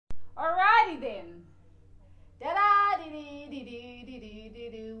Alrighty then. Da da dee dee dee dee dee dee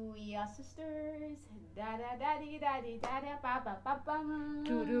dee. We are sisters. Da da da dee da dee da da ba ba ba bum.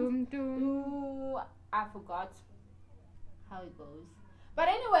 Doom doom. Ooh, I forgot how it goes. But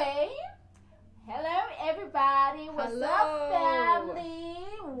anyway, hello everybody. What's Hello. up, family?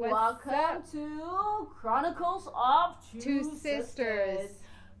 What's Welcome up? to Chronicles of Two Two Sisters.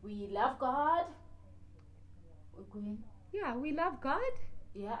 We love God. Okay. Yeah, we love God.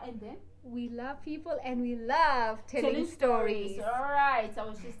 Yeah, and then We love people and we love telling stories. Alright, I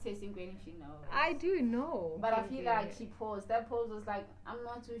was just testing Granny if she knows. I do know. But I Thank feel you. like she paused. That pause was like, I'm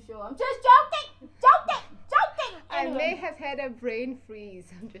not too sure. I'm just joking. I Anyway. may have had a brain freeze.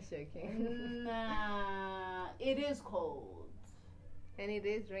 I'm just joking. Nah, it is cold. And it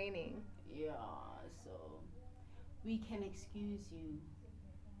is raining. Yeah, so we can excuse you.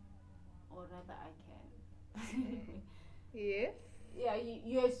 Or rather, I can. Yes. Yeah,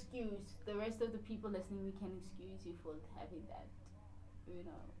 you're excused. The rest of the people listening, we can excuse you for having that. You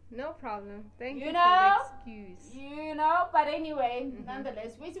know. No problem. Thank You you, know? for the excuse. You know, but anyway, Mhm.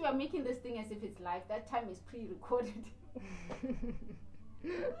 nonetheless, basically we're making this thing as if it's live. That time is pre-recorded.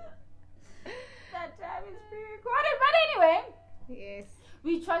 That time is pre-recorded. But anyway, Yes.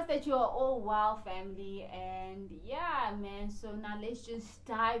 we trust that you are all well, family. And yeah, man, so now let's just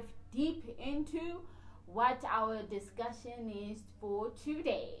dive deep into what our discussion is for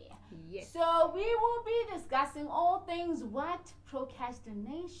today. Yes. So we will be discussing all things what?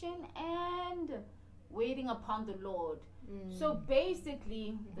 Procrastination and waiting upon the Lord. So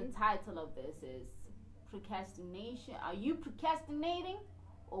basically, the title of this is procrastination. Are you procrastinating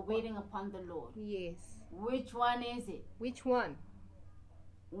or waiting upon the Lord? Yes. Which one is it? Which one?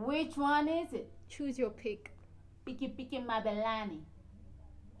 Which one is it? Choose your pick. Piki mabelani.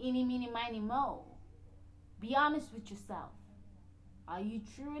 Ini mini mini mo. Be honest with yourself. Are you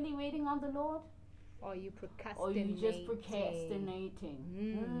truly waiting on the Lord? Or you Or procrastinating? you just procrastinating?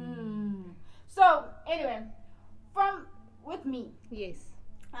 Mm. So anyway, with me, Yes.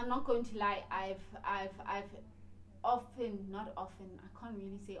 I'm not going to lie. I've often, not often. I can't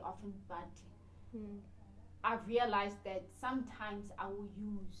really say often, but I've realized that sometimes I will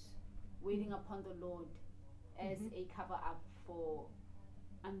use waiting upon the Lord as a cover up for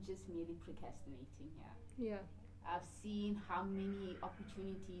I'm just merely procrastinating here. Yeah. I've seen how many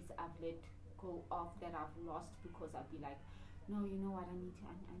opportunities I've let go of that I've lost because I'd be like, no, you know what? I'm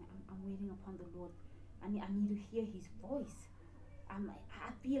waiting upon the Lord. I need to hear His voice.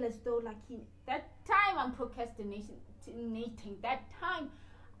 I feel as though like that time I'm procrastinating. That time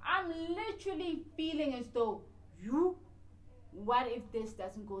I'm literally feeling as though what if this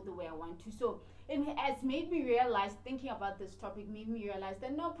doesn't go the way I want to? So it has made me realize, thinking about this topic made me realize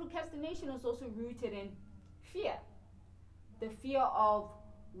that no, procrastination is also rooted in fear. The fear of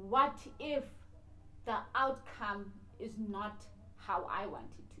what if the outcome is not how I want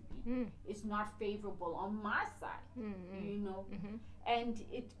it to be. It's not favorable on my side, you know. And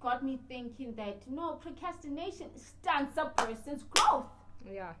it got me thinking that no, procrastination stunts a person's growth,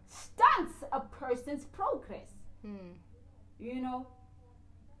 Yeah. stunts a person's progress, you know.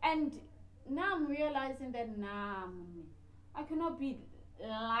 And now I'm realizing that I cannot be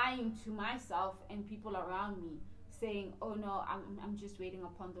lying to myself and people around me saying, oh no, I'm just waiting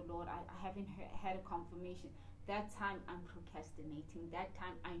upon the Lord. I haven't had a confirmation. That time I'm procrastinating. That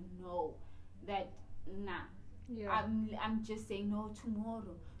time I know that Yeah. I'm just saying no,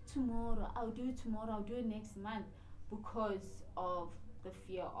 tomorrow I'll do it tomorrow, I'll do it next month, because of the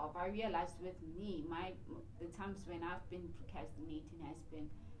fear of, I realized with me, the times when I've been procrastinating has been,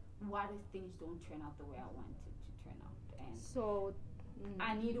 what if things don't turn out the way I want it to turn out? And So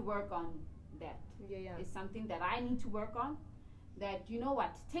I need to work on that. yeah. It's something that I need to work on. That, you know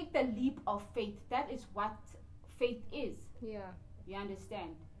what, take the leap of faith. That is what faith is. Yeah. You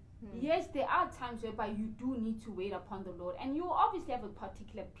understand? Yes, there are times whereby you do need to wait upon the Lord, and you obviously have a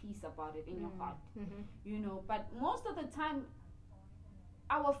particular peace about it in your heart, you know. But most of the time,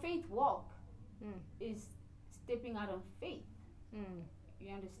 our faith walk is stepping out on faith.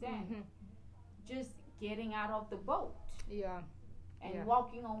 You understand? Just getting out of the boat Yeah. and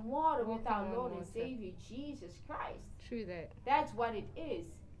walking on water with Walking our on Lord and water. Savior Jesus Christ. True that. That's what it is.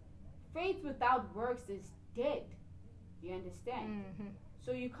 Faith without works is dead. You understand?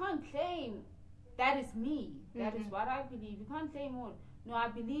 So you can't claim that is me. That is what I believe. You can't claim, oh, no, I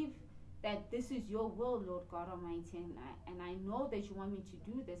believe that this is your will, Lord God Almighty, and I know that you want me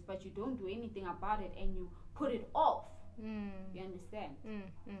to do this, but you don't do anything about it, and you put it off. You understand?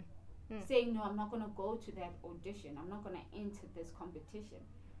 Saying, no, I'm not going to go to that audition. I'm not going to enter this competition.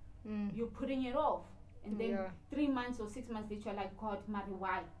 You're putting it off. And then Yeah. 3 months or 6 months later, you're like, God, Mary,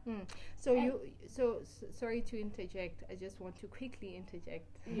 why? So And- sorry to interject. I just want to quickly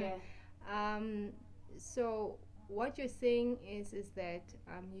interject. Yeah. So what you're saying is that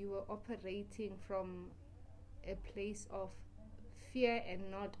you were operating from a place of fear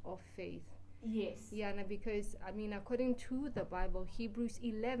and not of faith. Yes. Yeah, no, because according to the Bible, Hebrews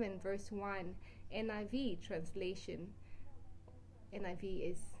 11 verse 1, NIV translation.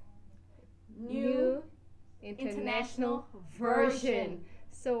 NIV is New International Version. Version.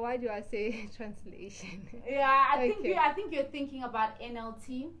 So why do I say translation? Yeah, I Okay. think you're thinking about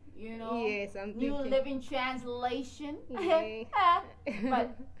NLT, you know. Yes, I'm New thinking. Living Translation. Yeah.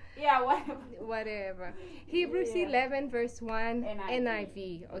 But yeah, whatever. Whatever. Hebrews Yeah. 11 verse 1 NIV.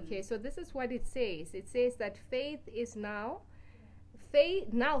 NIV. Okay, so this is what it says. It says that faith is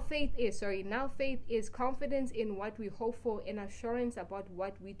confidence in what we hope for and assurance about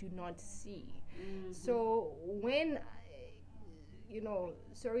what we do not see. So when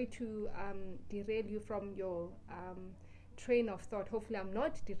sorry to derail you from your train of thought. Hopefully I'm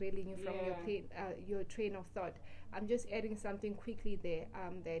not derailing you from your train of thought. I'm just adding something quickly there,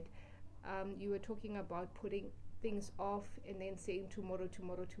 that you were talking about putting things off and then saying tomorrow.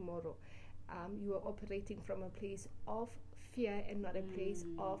 You are operating from a place of fear and not a place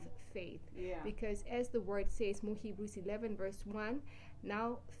of faith. Yeah. Because as the word says, Hebrews 11 verse 1,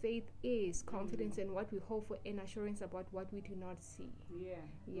 now faith is confidence in what we hope for and assurance about what we do not see. Yeah.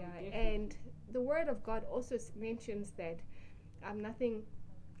 Yeah, Definitely. and the word of God also mentions that nothing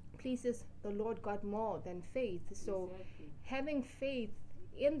pleases the Lord God more than faith. So Exactly. having faith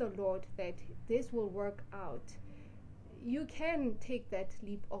in the Lord that this will work out, you can take that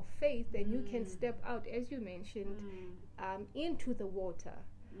leap of faith and you can step out, as you mentioned, into the water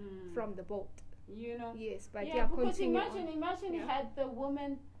from the boat. You know. Yes, but Yeah, because continue imagine Yeah. had the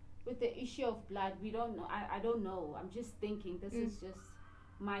woman with the issue of blood. We don't know. I don't know. I'm just thinking. This is just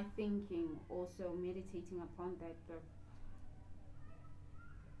my thinking. Also meditating upon that. But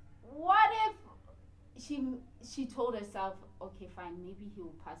what if she told herself, okay, fine, maybe he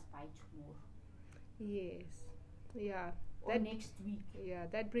will pass by tomorrow Yes. Yeah. or next week. Yeah,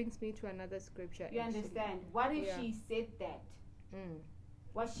 that brings me to another scripture. You actually. understand? What if Yeah. she said that? Mm.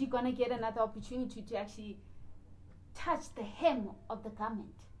 Was she gonna get another opportunity to actually touch the hem of the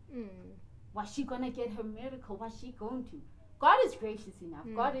garment? Mm. Was she gonna get her miracle? Was she going to? God is gracious enough.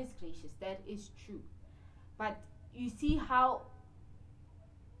 God is gracious. That is true. But you see how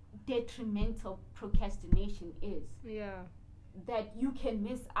detrimental procrastination is. Yeah. That you can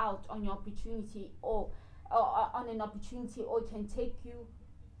miss out on your opportunity or on an opportunity, or it can take you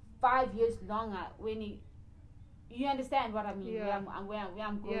 5 years longer when you understand what I mean. Yeah. Where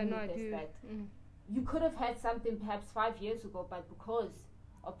I'm going Yeah, no, I with this, do. that Mm. you could have had something perhaps 5 years ago, but because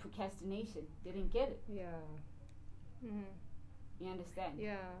of procrastination didn't get it. Yeah. Mm. You understand?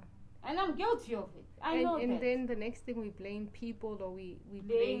 Yeah. And I'm guilty of it. I know and that. then the next thing we blame people, or we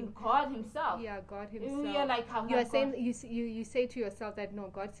Blame God himself. yeah, God himself. We are like, how You are saying you say to yourself that no,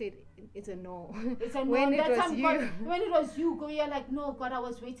 God said it's a no. it's a no. when it That was time you. God, when it was you, you're like, no, God, I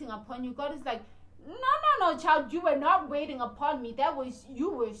was waiting upon you. God is like, no, child, you were not waiting upon me. That was you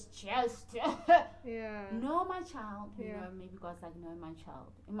were just Yeah. no, my child. You Yeah. know, maybe God's like, no, my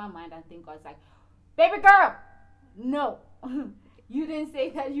child. In my mind, I think God's like, baby girl, no. You didn't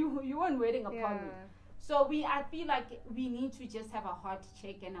say that. You weren't waiting upon me. Yeah. So I feel like we need to just have a heart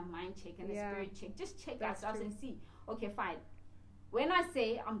check and a mind check and a Yeah. spirit check. Just check That's ourselves true. and see. Okay, fine. When I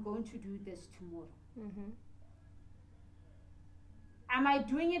say I'm going to do this tomorrow, Mm-hmm. am I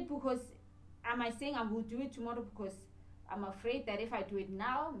doing it because? Am I saying I will do it tomorrow because I'm afraid that if I do it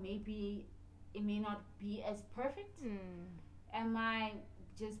now, maybe it may not be as perfect? Mm. Am I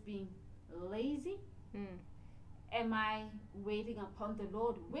just being lazy? Mm. Am I waiting upon the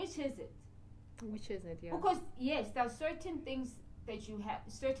Lord? Which is it? Which is it? Yeah. Because yes, there are certain things that you have,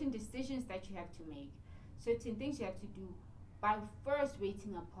 certain decisions that you have to make, certain things you have to do by first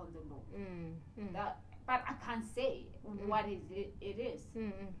waiting upon the Lord. Mm. Mm. But I can't say what it is.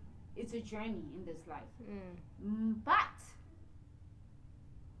 Mm. It's a journey in this life. Mm. But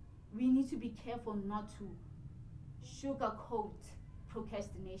we need to be careful not to sugarcoat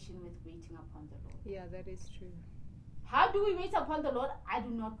procrastination with waiting upon the Lord. Yeah, that is true. How do we wait upon the Lord? I do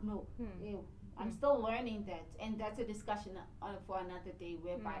not know. Mm. I'm still learning that, and that's a discussion for another day,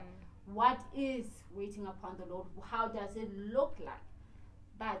 whereby Mm. what is waiting upon the Lord? How does it look like?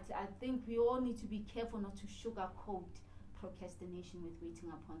 But I think we all need to be careful not to sugarcoat procrastination with waiting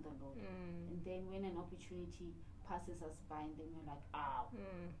upon the Lord. Mm. And then when an opportunity passes us by, and then we're like, "Ow,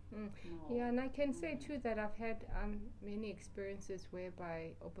 Mm. Mm. no." Yeah, and I can say too that I've had many experiences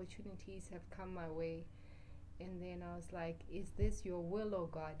whereby opportunities have come my way, and then I was like, is this your will, oh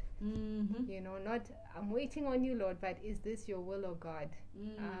God? Mm-hmm. You know, not I'm waiting on you, Lord, but is this your will, oh God?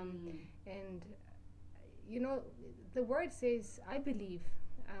 And you know, the word says, I believe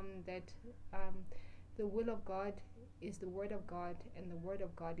that the will of God is the word of God, and the word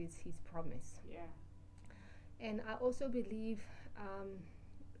of God is his promise. Yeah. And I also believe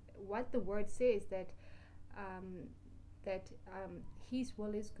what the word says, that his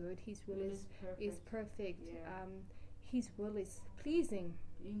will is good, his will is perfect. Yeah. His will is pleasing.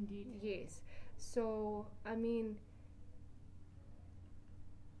 Indeed. Yes. So I mean,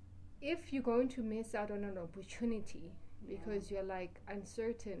 if you're going to miss out on an opportunity because you're like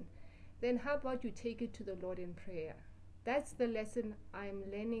uncertain, then how about you take it to the Lord in prayer? That's the lesson I'm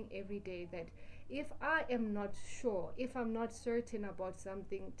learning every day, that if I am not sure, if I'm not certain about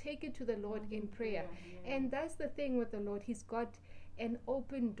something, take it to the Lord in prayer. Yeah. And that's the thing with the Lord. He's got an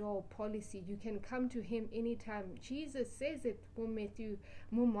open door policy. You can come to him anytime. Jesus says it in Matthew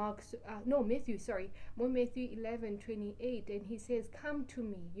 11:28, and he says, come to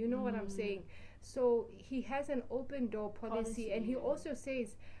me. You know what I'm saying? So he has an open door policy, and he also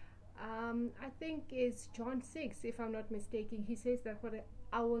says, I think it's John 6, if I'm not mistaken. He says that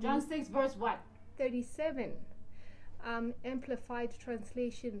John 6 verse what? 37, Amplified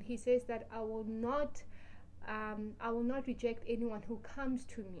Translation. He says that I will not reject anyone who comes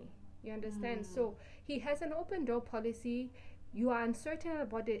to me. You understand? So he has an open door policy. You are uncertain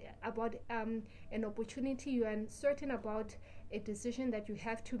about an opportunity. You are uncertain about a decision that you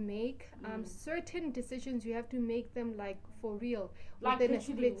have to make. Certain decisions you have to make them like for real, like within a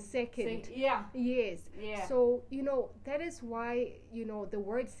split second. Yes. Yeah. So you know, that is why, you know, the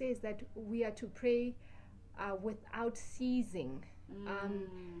word says that we are to pray without ceasing.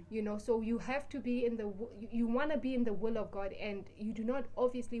 You know, so you have to be you want to be in the will of God, and you do not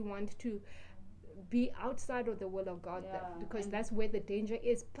obviously want to be outside of the will of God, because that's where the danger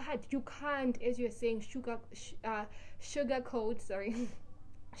is. But you can't, as you're saying,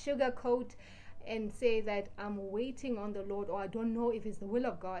 sugarcoat and say that I'm waiting on the Lord, or I don't know if it's the will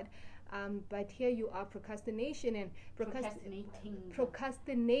of God. But here you are procrastinating.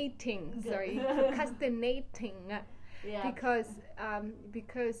 Yeah.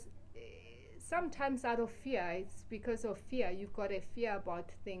 Because sometimes out of fear, it's because of fear. You've got a fear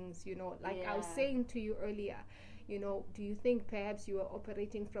about things, you know, like I was saying to you earlier, you know, do you think perhaps you are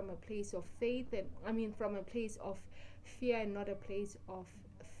operating from a place of faith, from a place of fear and not a place of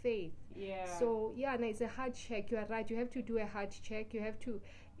faith? Yeah. So and it's a heart check. You are right. You have to do a heart check. You have to,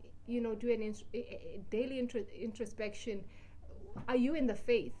 you know, do a daily introspection. Are you in the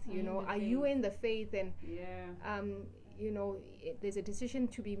faith? Are you in the faith? And you know, there's a decision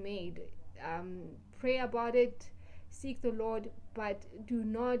to be made. Pray about it, seek the Lord, but do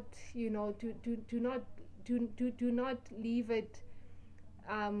not, you know, do not leave it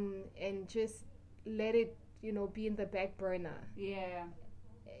and just let it, you know, be in the back burner. Yeah.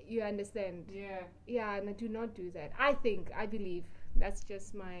 You understand? Yeah. Yeah, and do not do that. I believe that's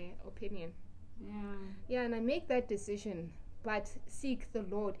just my opinion. Yeah. Yeah, and I make that decision, but seek the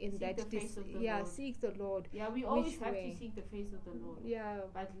Lord in that decision. Lord. Seek the Lord. Yeah, we always have to seek the face of the Lord. Yeah.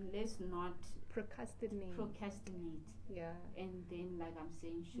 But let's not procrastinate. Yeah. And then, like I'm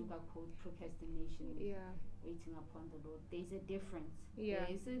saying, sugarcoat procrastination. Yeah. Waiting upon the Lord. There's a difference. Yeah.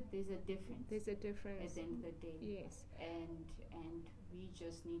 There's a difference. There's a difference. At the end of the day. Yes. And we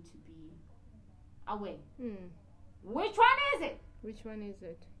just need to be aware. Which one is it? Which one is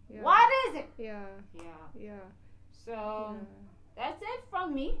it? Yeah. What is it? Yeah. Yeah. So that's it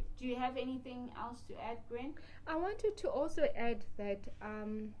from me. Do you have anything else to add, Gwen? I wanted to also add that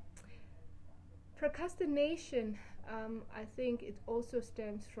procrastination, I think it also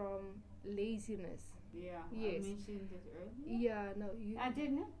stems from laziness. Yeah. Yes. I mentioned it earlier. Yeah. No, I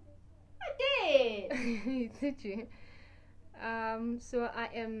didn't. I did. Did you? So I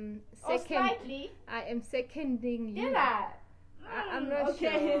am slightly. I am seconding you. Did I? I'm not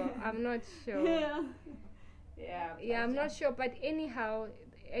sure. I'm not sure. Yeah, I'm not sure. But anyhow,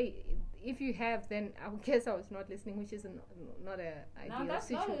 if you have, then I guess I was not listening, which is not an ideal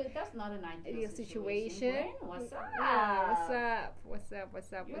situation. That's not an ideal situation. What's up? What's up?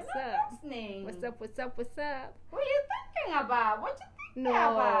 Listening. What's up? What are you thinking about? What you thinking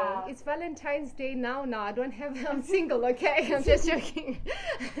about? It's Valentine's Day now. I don't have. I'm single. Okay, I'm just joking.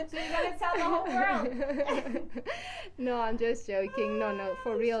 So you're gonna tell the whole world? No, I'm just joking. No,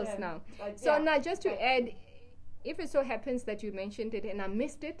 for reals now. So now, just to add, if it so happens that you mentioned it and I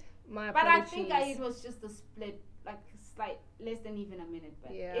missed it, my apologies. But I think it was just a split like slight less than even a minute,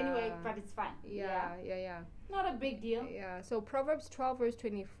 but Yeah. anyway, but it's fine. Yeah. Not a big deal. Yeah. So Proverbs 12 verse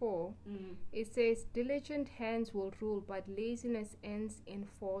 24, it says, "Diligent hands will rule, but laziness ends in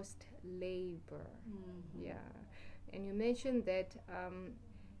forced labor." Yeah. And you mentioned that,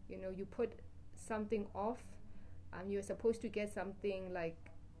 you put something off. You're supposed to get something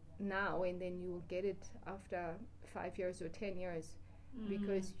like now, and then you'll get it after 5 years or 10 years.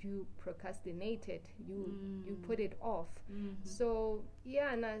 Because you procrastinated, you put it off. So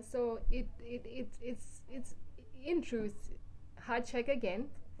so it's in truth, heart check again.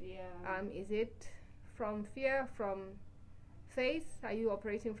 Is it from fear, from faith? Are you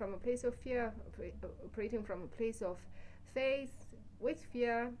operating from a place of fear, operating from a place of faith? With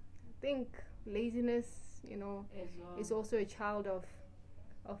fear, I think laziness, is also a child of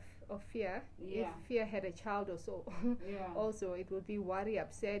fear. If fear had a child also, also it would be worry,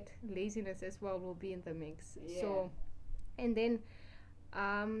 upset. Laziness as well will be in the mix. So, and then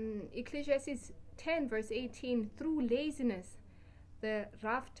Ecclesiastes 10 verse 18, "Through laziness the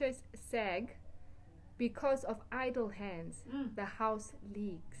rafters sag, because of idle hands the house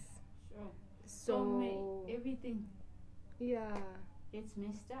leaks." So everything it's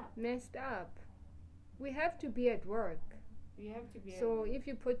messed up. We have to be at work. You have to be. So if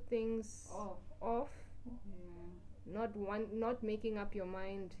you put things off, yeah. not making up your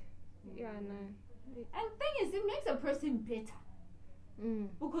mind, And thing is, it makes a person better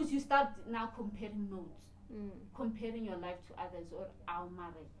because you start now comparing notes, comparing your life to others, or our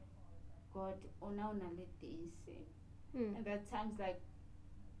marriage. God, ona let this, and at times like,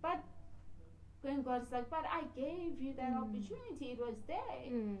 but when God's like, but I gave you that opportunity, it was there.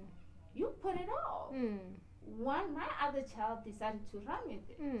 You put it off. My other child decided to run with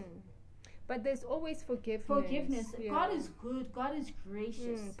it. But there's always forgiveness. Yeah. God is good. God is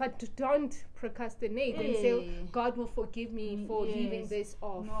gracious. But don't procrastinate and say, God will forgive me for leaving this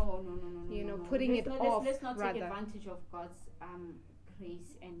off. No. Putting it off. Let's not rather. take advantage of God's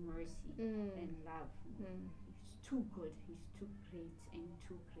grace and mercy and love. He's too good. He's too great and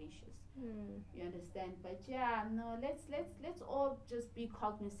too gracious. You understand? But let's all just be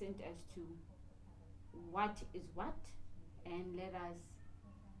cognizant as to what is what, and let us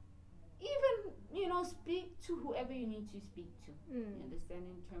even speak to whoever you need to speak to. You understand,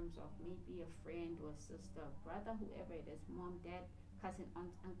 in terms of maybe a friend or sister, brother, whoever it is, mom, dad, cousin,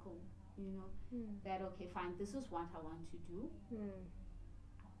 aunt, uncle, that okay, fine, this is what I want to do.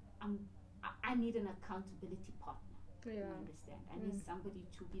 I need an accountability partner. You understand? I need somebody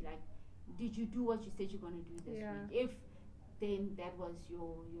to be like, did you do what you said you're going to do this week? If then that was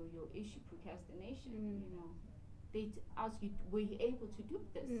your issue, procrastination, they'd ask you, were you able to do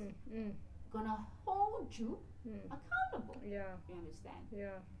this? Gonna hold you accountable. You understand? So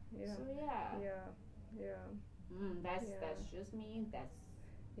that's just me.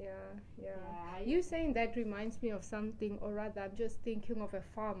 You saying that reminds me of something, or rather I'm just thinking of a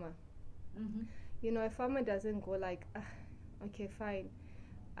farmer. A farmer doesn't go like, okay, fine,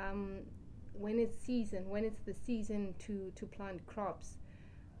 when it's the season to plant crops,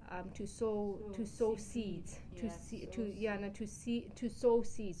 to sow seeds, to sow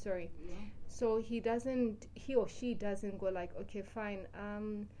seeds. Sorry. So he or she doesn't go like, okay, fine,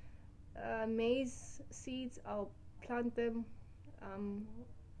 maize seeds, I'll plant them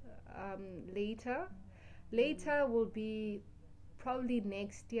later. Later will be probably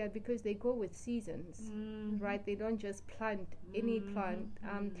next year, because they go with seasons, right? They don't just plant any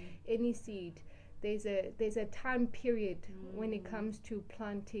any seed. There's a time period when it comes to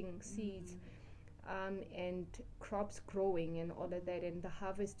planting seeds, and crops growing and all of that, and the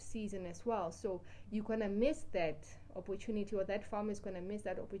harvest season as well. So you're gonna miss that opportunity, or that farmer is gonna miss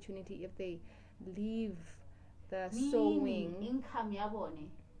that opportunity if they leave the sowing. Income yabone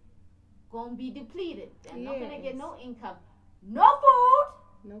gonna be depleted. They're not gonna get no income, no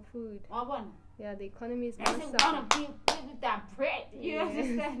food. Yeah, the economy is gonna be with that bread. You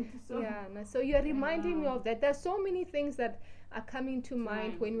understand? So you're reminding me of that. There's so many things that are coming to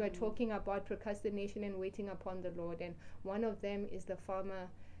mind when we are talking about procrastination and waiting upon the Lord, and one of them is the farmer,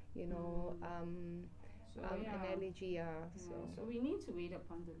 analogy. So we need to wait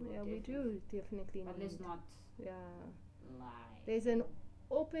upon the Lord. Yeah, we do definitely. But let's not lie. There's an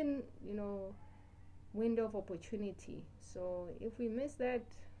open, window of opportunity. So if we miss that,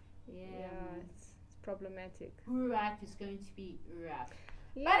 it's problematic. Rough is going to be rough.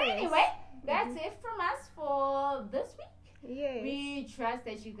 Yes. But anyway, that's it from us for this week. Yes. We trust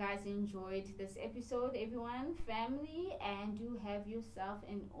that you guys enjoyed this episode, everyone, family, and do have yourself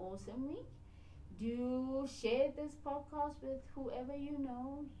an awesome week. Do share this podcast with whoever you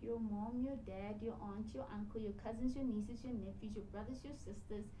know, your mom, your dad, your aunt, your uncle, your cousins, your nieces, your nephews, your brothers, your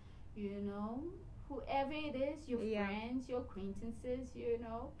sisters, whoever it is, your friends, your acquaintances,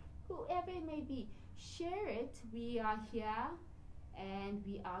 whoever it may be. Share it. We are here and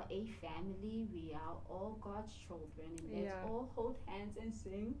we are a family. We are all God's children. And let's all hold hands and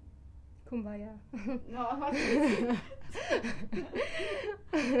sing Kumbaya. No, I'm not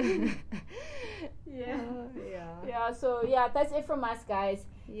So that's it from us, guys.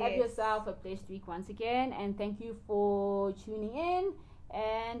 Have yourself a blessed week once again, and thank you for tuning in.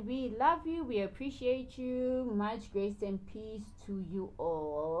 And we love you. We appreciate you. Much grace and peace to you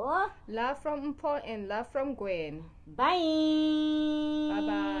all. Love from Mpo and love from Gwen. Bye. Bye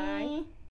bye.